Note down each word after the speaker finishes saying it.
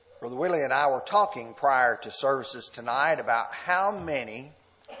Brother Willie and I were talking prior to services tonight about how many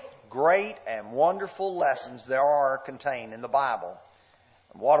great and wonderful lessons there are contained in the Bible.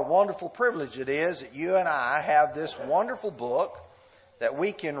 And what a wonderful privilege it is that you and I have this wonderful book that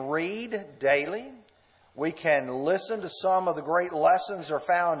we can read daily. We can listen to some of the great lessons that are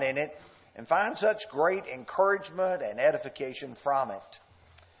found in it and find such great encouragement and edification from it.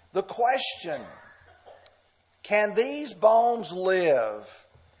 The question, can these bones live?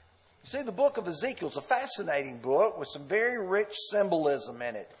 You see, the book of Ezekiel is a fascinating book with some very rich symbolism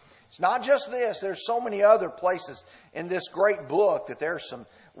in it. It's not just this. There's so many other places in this great book that there's some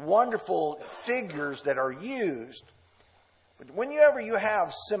wonderful figures that are used. But whenever you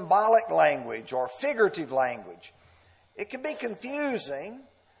have symbolic language or figurative language, it can be confusing,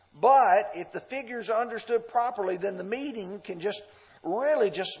 but if the figures are understood properly, then the meaning can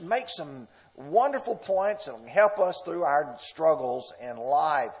really make some wonderful points and help us through our struggles in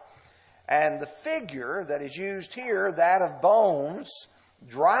life. And the figure that is used here, that of bones,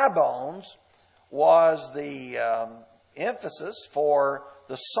 dry bones, was the emphasis for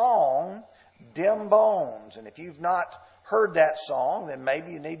the song, Dim Bones. And if you've not heard that song, then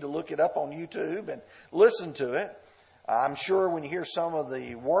maybe you need to look it up on YouTube and listen to it. I'm sure when you hear some of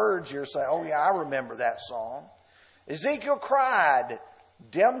the words, you'll say, oh yeah, I remember that song. Ezekiel cried,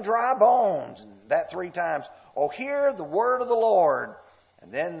 dim dry bones, and that 3 times. Oh, hear the word of the Lord.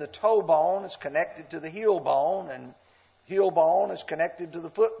 And then the toe bone is connected to the heel bone, and heel bone is connected to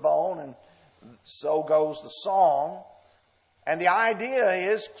the foot bone, and so goes the song. And the idea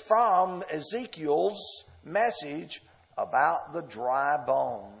is from Ezekiel's message about the dry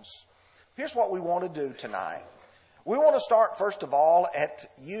bones. Here's what we want to do tonight. We want to start, first of all, at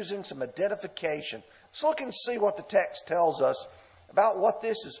using some identification. Let's look and see what the text tells us about what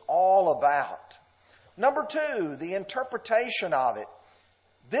this is all about. Number 2, the interpretation of it.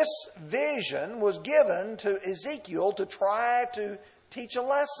 This vision was given to Ezekiel to try to teach a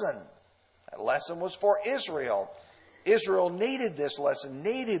lesson. That lesson was for Israel. Israel needed this lesson,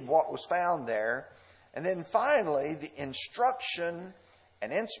 needed what was found there. And then finally, the instruction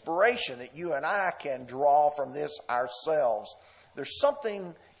and inspiration that you and I can draw from this ourselves. There's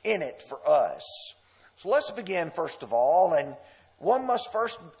something in it for us. So let's begin first of all, and one must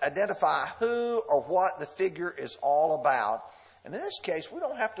first identify who or what the figure is all about. And in this case, we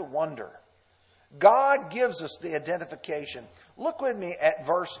don't have to wonder. God gives us the identification. Look with me at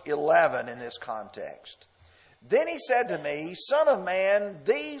verse 11 in this context. Then he said to me, Son of man,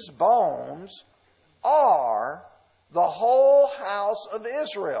 these bones are the whole house of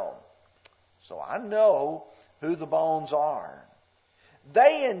Israel. So I know who the bones are.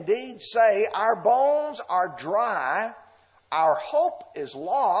 They indeed say, our bones are dry, our hope is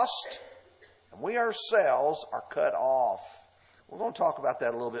lost, and we ourselves are cut off. We're going to talk about that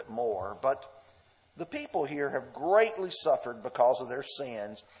a little bit more, but the people here have greatly suffered because of their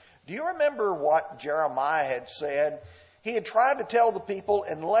sins. Do you remember what Jeremiah had said? He had tried to tell the people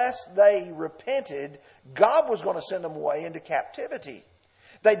unless they repented, God was going to send them away into captivity.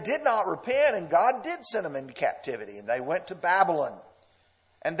 They did not repent, and God did send them into captivity, and they went to Babylon.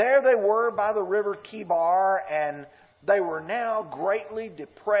 And there they were by the river Kibar, and they were now greatly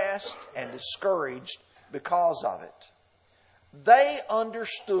depressed and discouraged because of it. They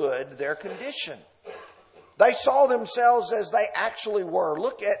understood their condition. They saw themselves as they actually were.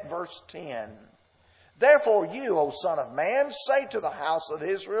 Look at verse 10. Therefore you, O son of man, say to the house of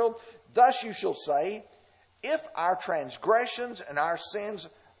Israel, thus you shall say, if our transgressions and our sins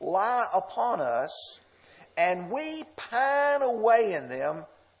lie upon us, and we pine away in them,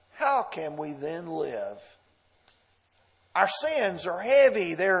 how can we then live? Our sins are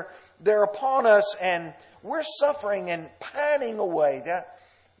heavy. They're upon us, and we're suffering and pining away.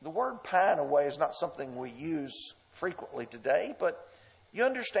 The word pine away is not something we use frequently today, but you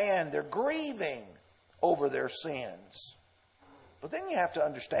understand they're grieving over their sins. But then you have to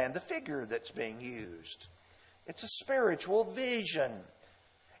understand the figure that's being used. It's a spiritual vision.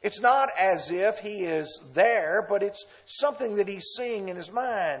 It's not as if he is there, but it's something that he's seeing in his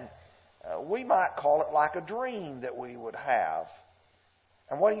mind. We might call it like a dream that we would have.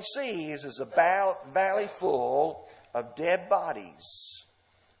 And what he sees is a valley full of dead bodies.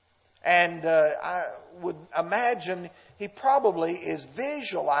 And I would imagine he probably is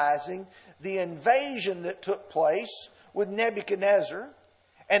visualizing the invasion that took place with Nebuchadnezzar.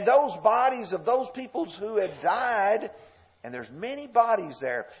 And those bodies of those people who had died, and there's many bodies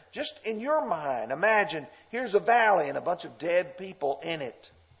there. Just in your mind, imagine here's a valley and a bunch of dead people in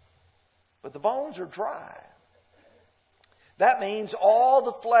it. But the bones are dry. That means all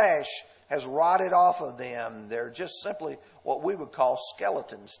the flesh has rotted off of them. They're just simply what we would call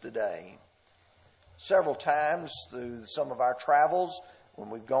skeletons today. Several times through some of our travels, when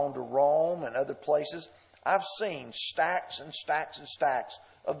we've gone to Rome and other places, I've seen stacks and stacks and stacks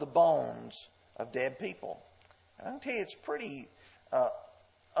of the bones of dead people. And I can tell you, it's pretty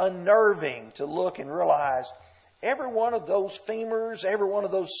unnerving to look and realize every one of those femurs, every one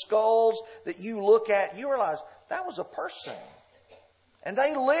of those skulls that you look at, you realize that was a person. And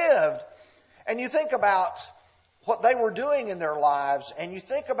they lived. And you think about what they were doing in their lives, and you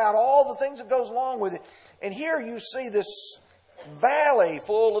think about all the things that goes along with it. And here you see this valley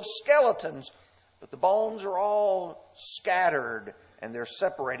full of skeletons, but the bones are all scattered and they're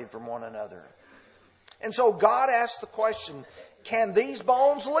separated from one another. And so God asks the question, can these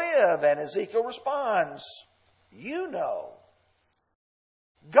bones live? And Ezekiel responds, you know.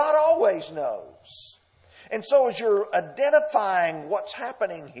 God always knows. And so as you're identifying what's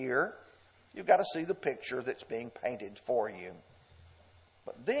happening here, you've got to see the picture that's being painted for you.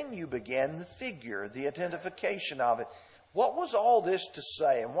 But then you begin the figure, the identification of it. What was all this to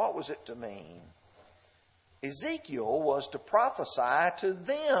say, and what was it to mean? Ezekiel was to prophesy to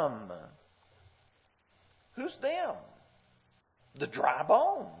them. Who's them? The dry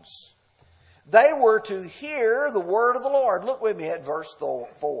bones. They were to hear the word of the Lord. Look with me at verse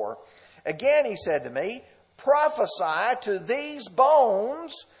 4. Again he said to me, prophesy to these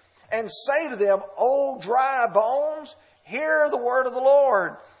bones and say to them, O dry bones, hear the word of the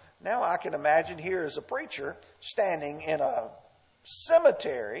Lord. Now I can imagine here is a preacher standing in a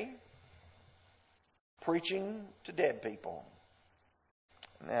cemetery preaching to dead people.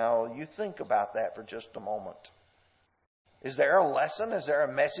 Now you think about that for just a moment. Is there a lesson? Is there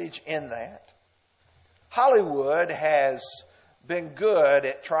a message in that? Hollywood has been good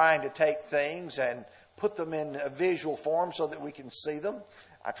at trying to take things and put them in a visual form so that we can see them.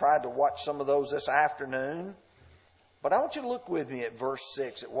 I tried to watch some of those this afternoon. But I want you to look with me at verse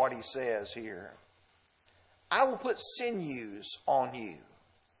 6 at what he says here. I will put sinews on you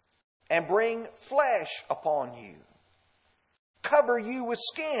and bring flesh upon you, cover you with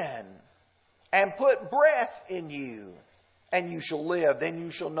skin and put breath in you, and you shall live. Then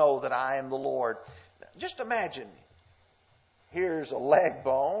you shall know that I am the Lord. Just imagine, here's a leg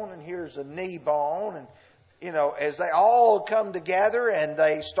bone and here's a knee bone, and as they all come together and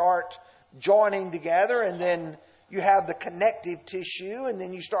they start joining together, and then you have the connective tissue, and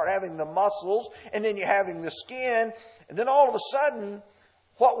then you start having the muscles, and then you're having the skin, and then all of a sudden,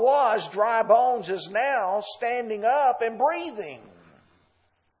 what was dry bones is now standing up and breathing.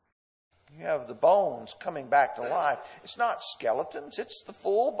 You have the bones coming back to life. It's not skeletons, it's the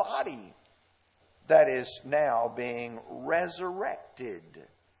full body that is now being resurrected.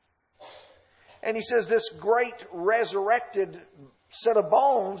 And he says this great resurrected set of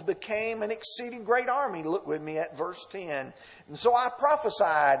bones became an exceeding great army. Look with me at verse 10. And so I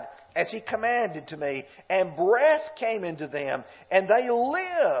prophesied as he commanded to me, and breath came into them, and they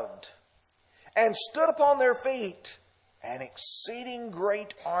lived and stood upon their feet, an exceeding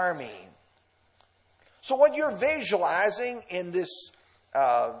great army. So what you're visualizing in this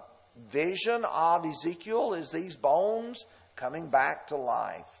vision of Ezekiel is these bones coming back to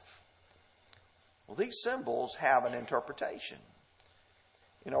life. Well, these symbols have an interpretation.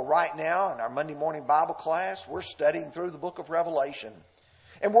 Right now in our Monday morning Bible class, we're studying through the book of Revelation.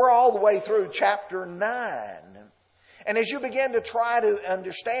 And we're all the way through chapter 9. And as you begin to try to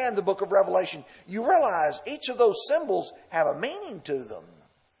understand the book of Revelation, you realize each of those symbols have a meaning to them.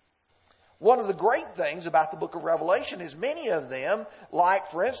 One of the great things about the book of Revelation is many of them, like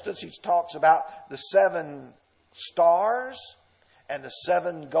for instance, he talks about the 7 stars and the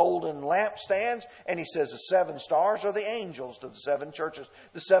 7 golden lampstands. And he says the 7 stars are the angels to the 7 churches.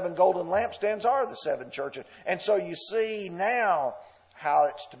 The 7 golden lampstands are the 7 churches. And so you see now how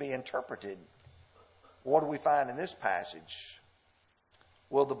it's to be interpreted. What do we find in this passage?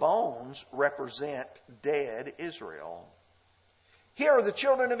 Well, the bones represent dead Israel. Here are the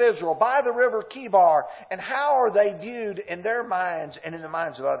children of Israel by the river Kibar. And how are they viewed in their minds and in the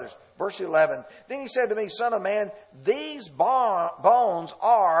minds of others? Verse 11. Then he said to me, Son of man, these bones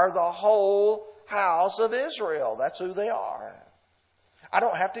are the whole house of Israel. That's who they are. I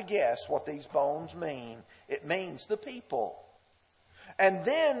don't have to guess what these bones mean. It means the people. And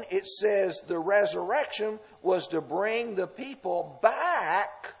then it says the resurrection was to bring the people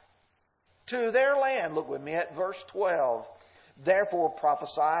back to their land. Look with me at verse 12. Therefore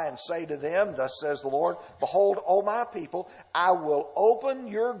prophesy and say to them, thus says the Lord, behold, O my people, I will open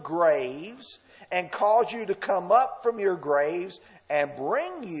your graves and cause you to come up from your graves and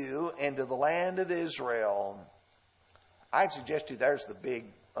bring you into the land of Israel. I'd suggest to you there's the big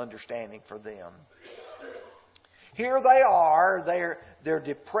understanding for them. Here they are, they're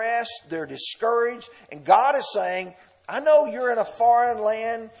depressed, they're discouraged, and God is saying, I know you're in a foreign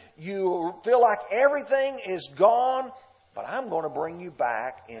land, you feel like everything is gone, but I'm going to bring you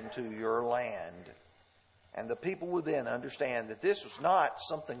back into your land. And the people within understand that this was not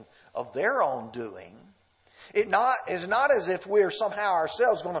something of their own doing. It is not as if we're somehow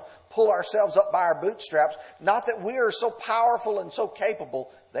ourselves going to pull ourselves up by our bootstraps. Not that we are so powerful and so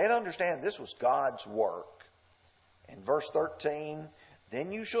capable. They'd understand this was God's work. In verse 13,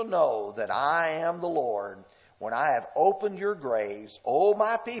 then you shall know that I am the Lord when I have opened your graves, O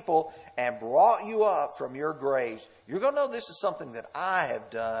my people, and brought you up from your graves. You're going to know this is something that I have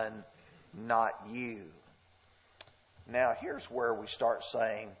done, not you. Now, here's where we start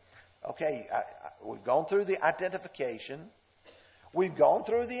saying, okay, we've gone through the identification. We've gone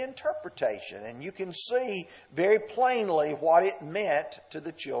through the interpretation. And you can see very plainly what it meant to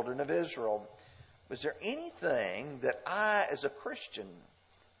the children of Israel. Was there anything that I, as a Christian,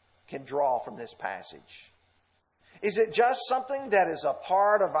 can draw from this passage? Is it just something that is a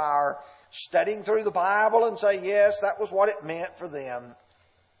part of our studying through the Bible and say, yes, that was what it meant for them?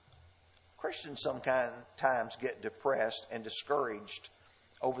 Christians sometimes get depressed and discouraged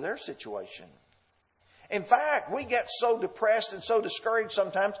over their situation. In fact, we get so depressed and so discouraged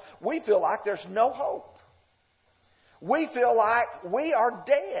sometimes, we feel like there's no hope. We feel like we are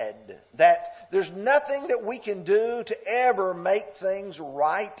dead, that there's nothing that we can do to ever make things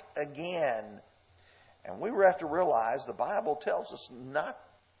right again. And we have to realize the Bible tells us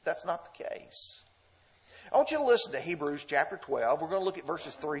that's not the case. I want you to listen to Hebrews chapter 12. We're going to look at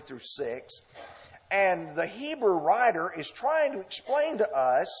verses 3 through 6. And the Hebrew writer is trying to explain to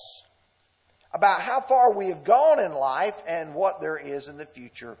us about how far we have gone in life and what there is in the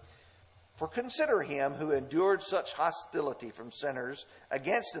future. For consider him who endured such hostility from sinners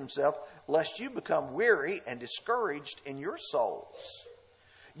against himself, lest you become weary and discouraged in your souls.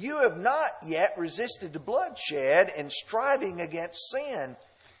 You have not yet resisted the bloodshed in striving against sin,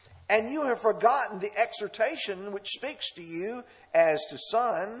 and you have forgotten the exhortation which speaks to you as to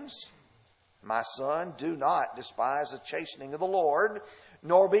sons. My son, do not despise the chastening of the Lord,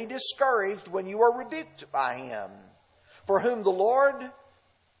 nor be discouraged when you are rebuked by him. For whom the Lord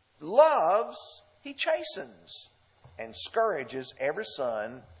loves, he chastens, and scourges every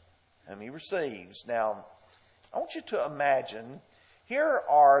son whom he receives. Now, I want you to imagine, here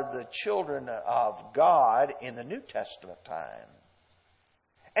are the children of God in the New Testament time.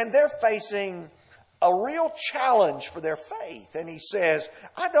 And they're facing a real challenge for their faith. And he says,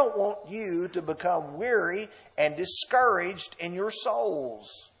 I don't want you to become weary and discouraged in your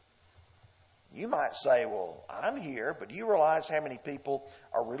souls. You might say, well, I'm here, but do you realize how many people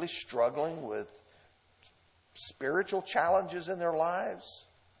are really struggling with spiritual challenges in their lives?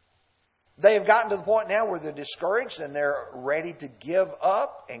 They have gotten to the point now where they're discouraged and they're ready to give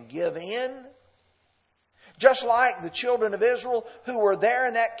up and give in. Just like the children of Israel who were there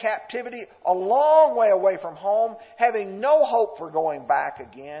in that captivity, a long way away from home, having no hope for going back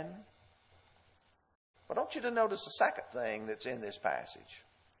again. But I want you to notice the second thing that's in this passage.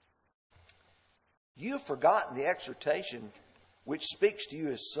 You've forgotten the exhortation which speaks to you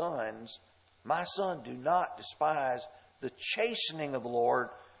as sons. My son, do not despise the chastening of the Lord,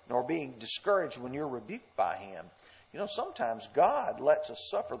 nor being discouraged when you're rebuked by him. You know, sometimes God lets us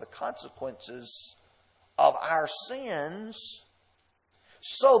suffer the consequences of our sins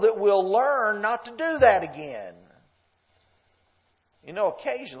so that we'll learn not to do that again. You know,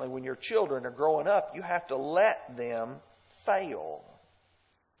 occasionally when your children are growing up, you have to let them fail.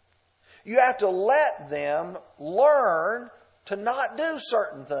 You have to let them learn to not do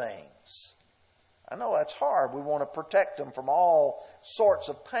certain things. I know that's hard. We want to protect them from all sorts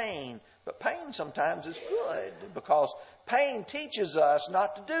of pain. But pain sometimes is good because pain teaches us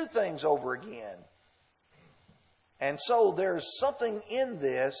not to do things over again. And so there's something in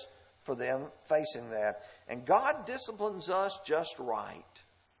this for them facing that. And God disciplines us just right.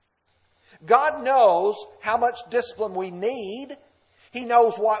 God knows how much discipline we need. He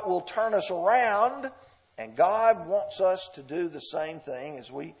knows what will turn us around. And God wants us to do the same thing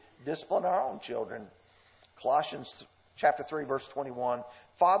as we discipline our own children. Colossians chapter 3, verse 21.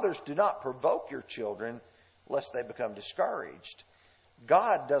 Fathers, do not provoke your children, lest they become discouraged.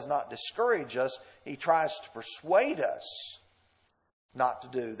 God does not discourage us. He tries to persuade us not to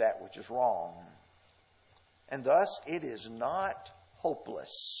do that which is wrong. And thus, it is not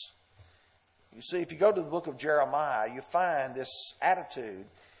hopeless. You see, if you go to the book of Jeremiah, you find this attitude.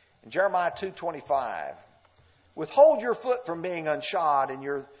 In Jeremiah 2:25, withhold your foot from being unshod and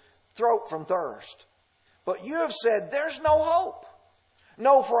your throat from thirst. But you have said, there's no hope.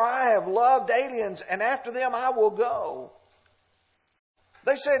 No, for I have loved aliens, and after them I will go.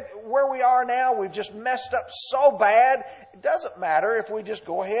 They said, where we are now, we've just messed up so bad, it doesn't matter if we just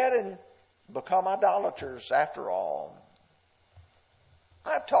go ahead and become idolaters after all.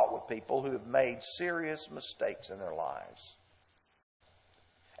 I've talked with people who have made serious mistakes in their lives.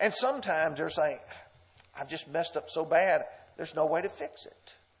 And sometimes they're saying, I've just messed up so bad, there's no way to fix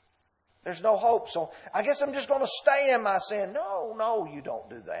it. There's no hope, so I guess I'm just going to stay in my sin. No, you don't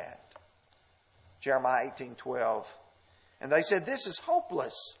do that. Jeremiah 18:12. And they said, this is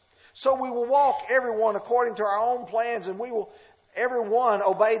hopeless. So we will walk everyone according to our own plans, and we will everyone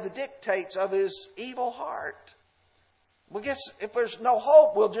obey the dictates of his evil heart. Well, guess if there's no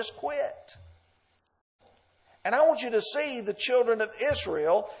hope, we'll just quit. And I want you to see the children of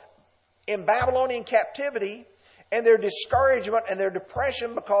Israel in Babylonian captivity and their discouragement and their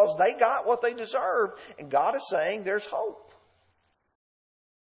depression because they got what they deserved. And God is saying there's hope.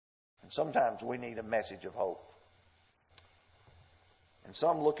 And sometimes we need a message of hope. And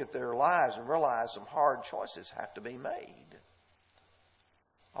some look at their lives and realize some hard choices have to be made.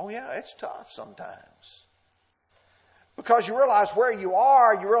 Oh yeah, it's tough sometimes. Because you realize where you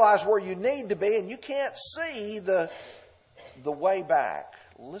are, you realize where you need to be, and you can't see the way back.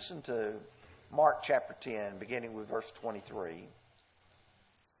 Listen to Mark chapter 10, beginning with verse 23.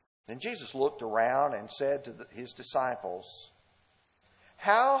 Then Jesus looked around and said to his disciples,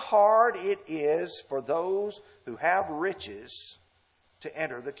 how hard it is for those who have riches to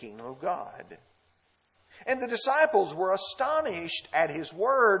enter the kingdom of God. And the disciples were astonished at his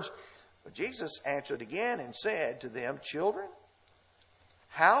words. But Jesus answered again and said to them, children,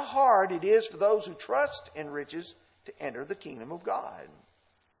 how hard it is for those who trust in riches to enter the kingdom of God.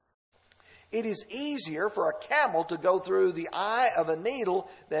 It is easier for a camel to go through the eye of a needle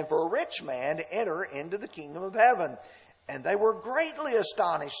than for a rich man to enter into the kingdom of heaven. And they were greatly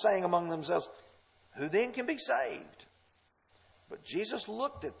astonished, saying among themselves, who then can be saved? But Jesus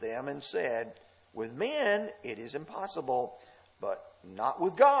looked at them and said, with men it is impossible, but not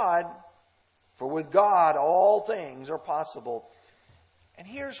with God. For with God all things are possible. And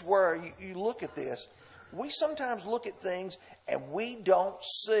here's where you look at this. We sometimes look at things and we don't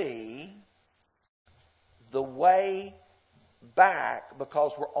see the way back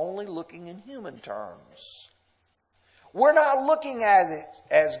because we're only looking in human terms. We're not looking at it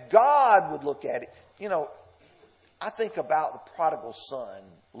as God would look at it. You know, I think about the prodigal son,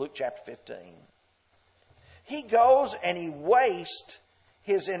 Luke chapter 15. He goes and he wastes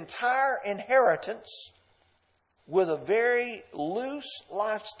his entire inheritance with a very loose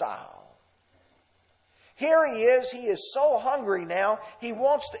lifestyle. Here he is so hungry now, he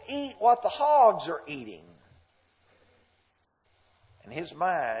wants to eat what the hogs are eating. In his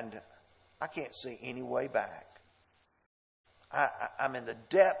mind, I can't see any way back. I'm in the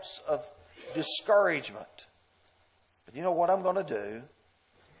depths of discouragement. But you know what I'm going to do?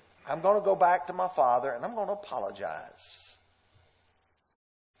 I'm going to go back to my father and I'm going to apologize.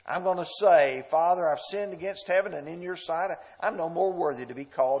 I'm going to say, Father, I've sinned against heaven and in your sight. I'm no more worthy to be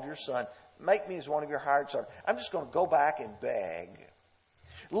called your son. Make me as one of your hired servants. I'm just going to go back and beg.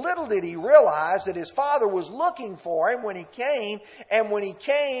 Little did he realize that his father was looking for him when he came. And when he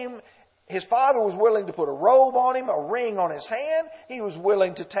came, his father was willing to put a robe on him, a ring on his hand. He was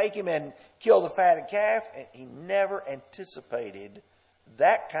willing to take him and kill the fatted calf. And he never anticipated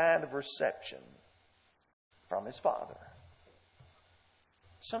that kind of reception from his father.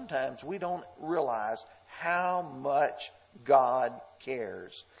 Sometimes we don't realize how much God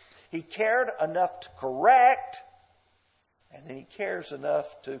cares. He cared enough to correct, and then he cares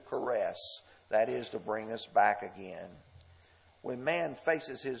enough to caress. That is, to bring us back again. When man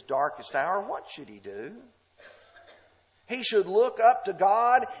faces his darkest hour, what should he do? He should look up to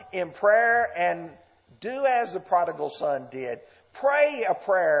God in prayer and do as the prodigal son did. Pray a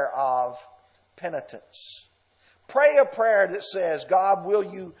prayer of penitence. Pray a prayer that says, God, will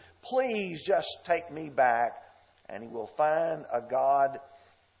you please just take me back? And he will find a God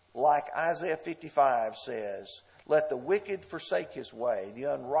like Isaiah 55 says, let the wicked forsake his way,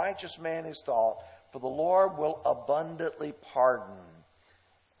 the unrighteous man his thought, for the Lord will abundantly pardon.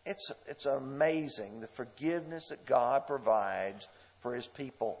 It's amazing the forgiveness that God provides for his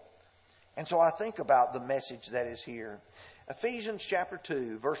people. And so I think about the message that is here. Ephesians chapter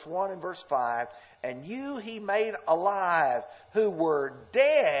 2, verse 1 and verse 5. And you he made alive who were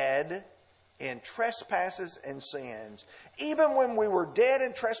dead in trespasses and sins. Even when we were dead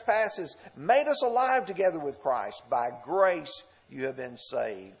in trespasses, made us alive together with Christ. By grace you have been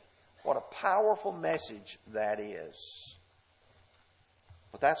saved. What a powerful message that is.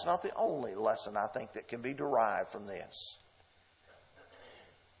 But that's not the only lesson I think that can be derived from this.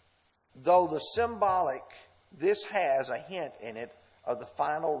 though the symbolic, this has a hint in it of the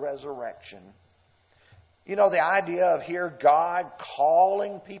final resurrection. You know, the idea of here God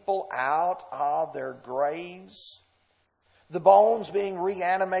calling people out of their graves, the bones being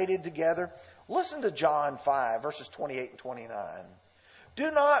reanimated together. Listen to John 5, verses 28 and 29.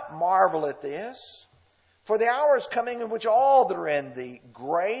 Do not marvel at this, for the hour is coming in which all that are in the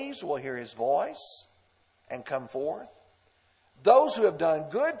graves will hear his voice and come forth. Those who have done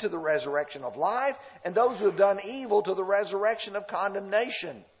good to the resurrection of life, and those who have done evil to the resurrection of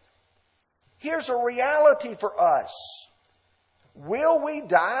condemnation. Here's a reality for us. Will we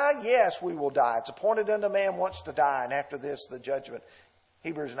die? Yes, we will die. It's appointed unto man once to die, and after this, the judgment.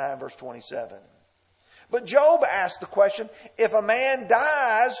 Hebrews 9, verse 27. But Job asked the question, if a man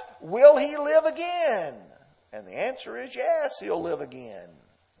dies, will he live again? And the answer is yes, he'll live again.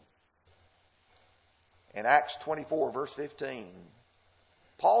 In Acts 24, verse 15,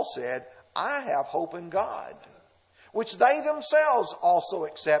 Paul said, I have hope in God, which they themselves also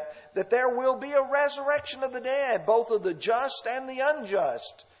accept, that there will be a resurrection of the dead, both of the just and the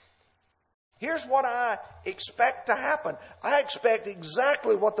unjust. Here's what I expect to happen. I expect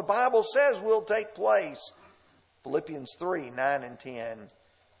exactly what the Bible says will take place. Philippians 3, 9 and 10.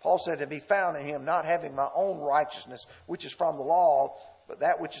 Paul said, to be found in him, not having my own righteousness, which is from the law, but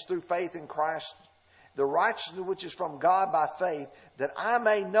that which is through faith in Christ, the righteousness which is from God by faith, that I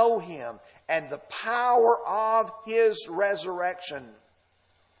may know him and the power of his resurrection.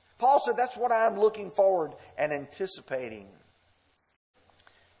 Paul said, that's what I'm looking forward and anticipating.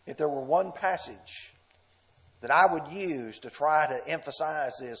 If there were one passage that I would use to try to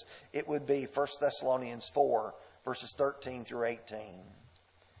emphasize this, it would be 1 Thessalonians 4, verses 13 through 18.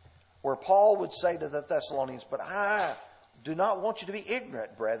 Where Paul would say to the Thessalonians, but I do not want you to be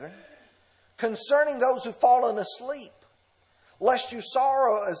ignorant, brethren, concerning those who've fallen asleep, lest you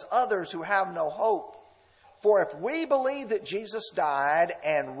sorrow as others who have no hope. For if we believe that Jesus died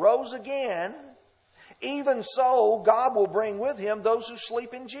and rose again, even so God will bring with him those who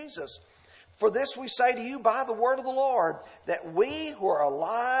sleep in Jesus. For this we say to you by the word of the Lord, that we who are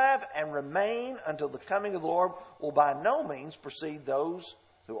alive and remain until the coming of the Lord will by no means precede those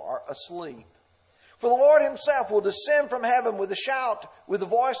who are asleep. For the Lord himself will descend from heaven with a shout, with the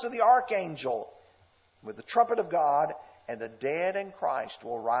voice of the archangel, with the trumpet of God, and the dead in Christ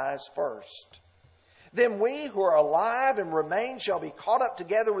will rise first. Then we who are alive and remain shall be caught up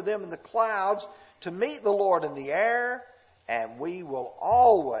together with them in the clouds to meet the Lord in the air, and we will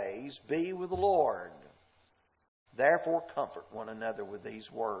always be with the Lord. Therefore comfort one another with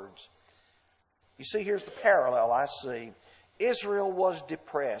these words. You see, here's the parallel I see. Israel was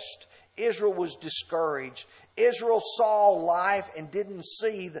depressed. Israel was discouraged. Israel saw life and didn't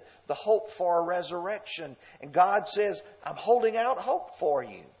see the hope for a resurrection. And God says, I'm holding out hope for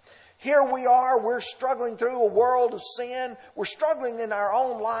you. Here we are, we're struggling through a world of sin. We're struggling in our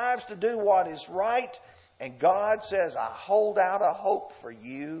own lives to do what is right. And God says, I hold out a hope for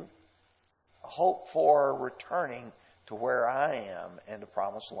you, a hope for returning to where I am in the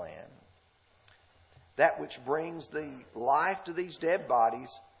promised land. That which brings the life to these dead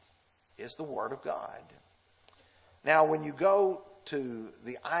bodies is the Word of God. Now, when you go to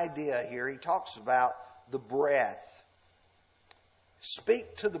the idea here, he talks about the breath.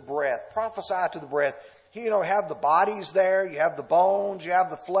 Speak to the breath. Prophesy to the breath. You have the bodies there, you have the bones, you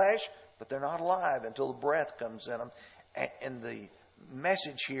have the flesh, but they're not alive until the breath comes in them. And the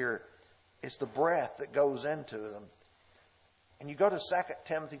message here is the breath that goes into them. And you go to 2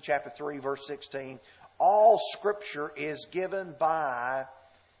 Timothy chapter 3, verse 16. All Scripture is given by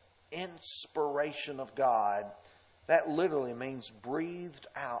inspiration of God. That literally means breathed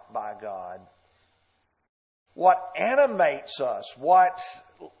out by God. What animates us, what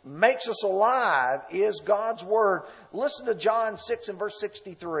makes us alive is God's Word. Listen to John 6 and verse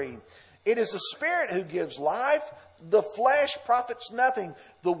 63. It is the Spirit who gives life. The flesh profits nothing.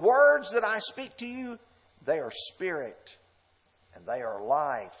 The words that I speak to you, they are spirit and they are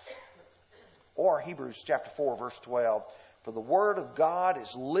life. Or Hebrews chapter 4, verse 12. For the Word of God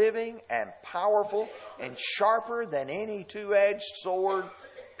is living and powerful and sharper than any two-edged sword,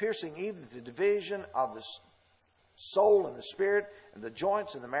 piercing even the division of the soul and the spirit and the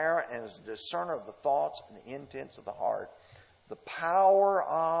joints and the marrow, and is a discerner of the thoughts and the intents of the heart. The power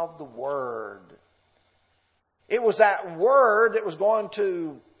of the Word. It was that Word that was going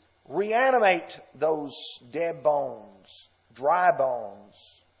to reanimate those dead bones, dry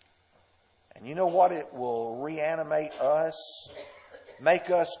bones. And you know what? It will reanimate us, make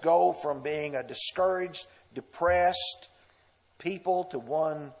us go from being a discouraged, depressed people to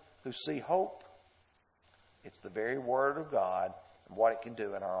one who see hope. It's the very Word of God. and what it can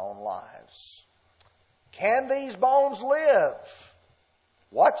do in our own lives. Can these bones live?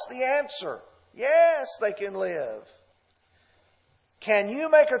 What's the answer? Yes, they can live. Can you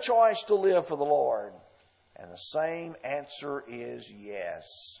make a choice to live for the Lord? And the same answer is yes.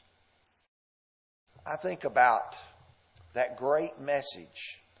 I think about that great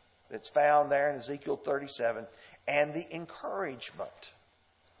message that's found there in Ezekiel 37 and the encouragement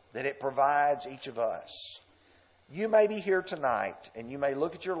that it provides each of us. You may be here tonight and you may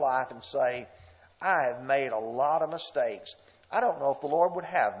look at your life and say, I have made a lot of mistakes. I don't know if the Lord would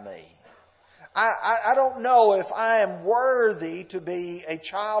have me. I don't know if I am worthy to be a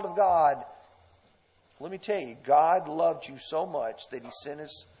child of God. Let me tell you, God loved you so much that He sent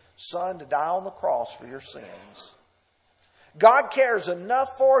His Son to die on the cross for your sins. God cares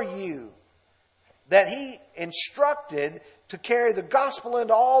enough for you that He instructed to carry the gospel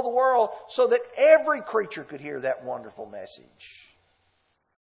into all the world so that every creature could hear that wonderful message.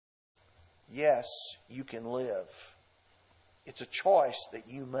 Yes, you can live. It's a choice that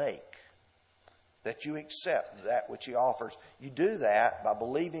you make, that you accept that which He offers. You do that by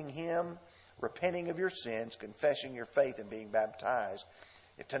believing Him, repenting of your sins, confessing your faith, and being baptized.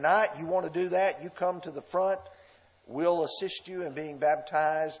 If tonight you want to do that, you come to the front. We'll assist you in being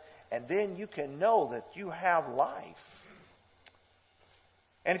baptized, and then you can know that you have life.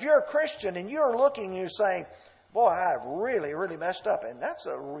 And if you're a Christian and you're looking and you're saying, boy, I've really, really messed up. And that's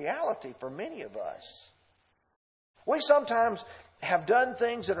a reality for many of us. We sometimes have done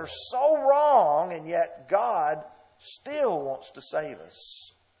things that are so wrong, and yet God still wants to save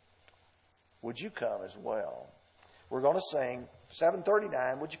us. Would you come as well? We're going to sing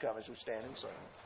 739. Would you come as we stand and sing?